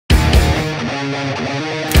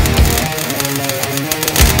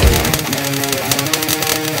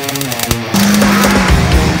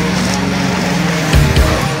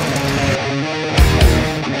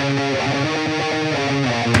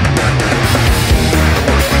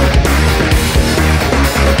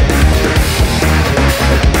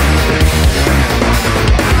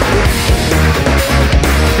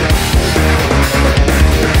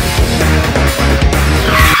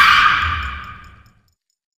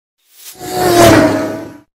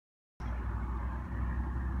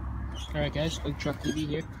Alright guys, Big Truck TV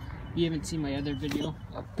here. If you haven't seen my other video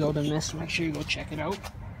of building this, make sure you go check it out.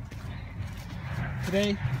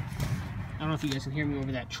 Today, I don't know if you guys can hear me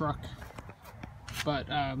over that truck, but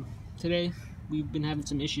today we've been having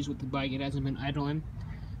some issues with the bike. It hasn't been idling.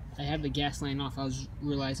 I have the gas line off. I was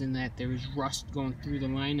realizing that there was rust going through the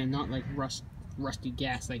line, and not like rusty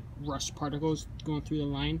gas, like rust particles going through the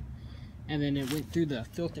line. And then it went through the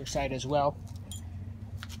filter side as well.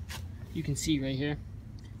 You can see right here.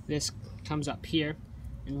 This comes up here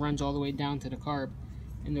and runs all the way down to the carb,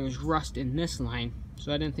 and there was rust in this line,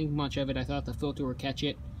 so I didn't think much of it. I thought the filter would catch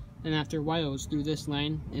it, and after a while it was through this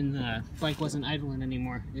line and the bike wasn't idling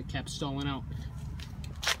anymore. It kept stalling out.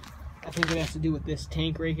 I think it has to do with this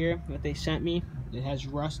tank right here that they sent me. It has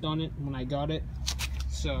rust on it when I got it,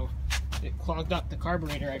 so it clogged up the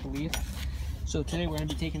carburetor, I believe. So today we're going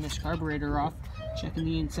to be taking this carburetor off, checking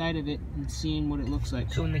the inside of it and seeing what it looks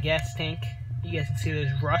like. So in the gas tank, you guys can see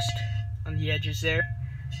there's rust on the edges there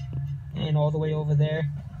and all the way over there,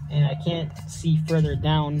 and I can't see further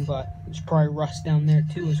down, but there's probably rust down there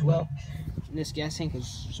too as well. And this gas tank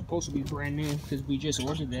is supposed to be brand new because we just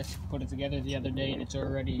ordered this, put it together the other day, and it's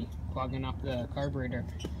already clogging up the carburetor.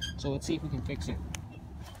 So let's see if we can fix it.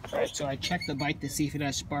 Alright, so I checked the bike to see if it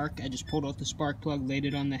has spark. I just pulled out the spark plug, laid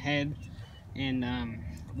it on the head, and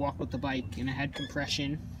walked with the bike, and it had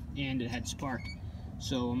compression and it had spark.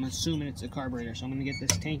 So I'm assuming it's a carburetor. So I'm going to get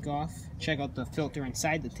this tank off, check out the filter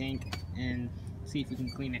inside the tank, and see if we can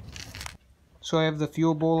clean it. So I have the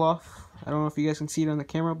fuel bowl off. I don't know if you guys can see it on the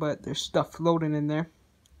camera, but there's stuff floating in there.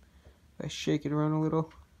 If I shake it around a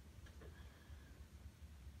little,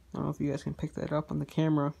 I don't know if you guys can pick that up on the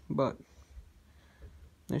camera, but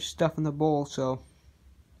there's stuff in the bowl, so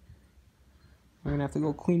we're going to have to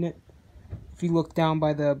go clean it. If you look down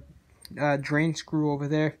by the drain screw over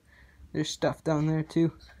there, there's stuff down there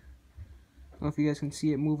too. I don't know if you guys can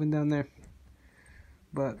see it moving down there,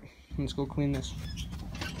 but let's go clean this.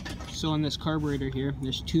 So on this carburetor here,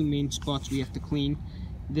 there's two main spots we have to clean.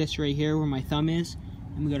 This right here where my thumb is,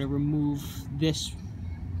 and we got to remove this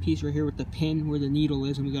piece right here with the pin where the needle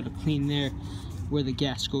is, and we got to clean there where the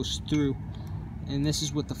gas goes through. And this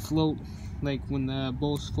is with the float, like when the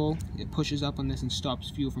bowl's full, it pushes up on this and stops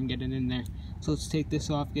fuel from getting in there. So let's take this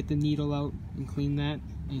off, get the needle out, and clean that.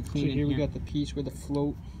 And clean so here we got the piece where the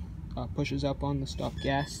float pushes up on the stop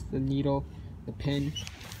gas, the needle, the pin,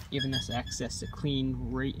 giving us access to clean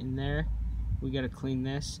right in there. We got to clean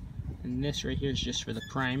this, and this right here is just for the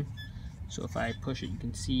prime. So if I push it, you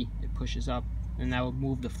can see it pushes up, and that will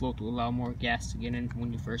move the float to allow more gas to get in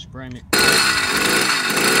when you first prime it.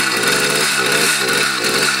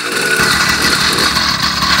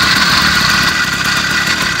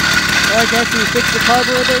 Alright guys, so we fixed the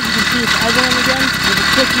carburetor. You can see it's idling again with a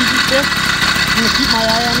quick, easy fix. I'm going to keep my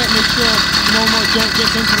eye on it, make sure no more dirt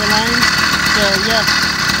gets into the lines. So yeah,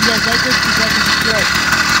 if you guys like this, please like and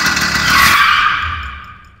subscribe.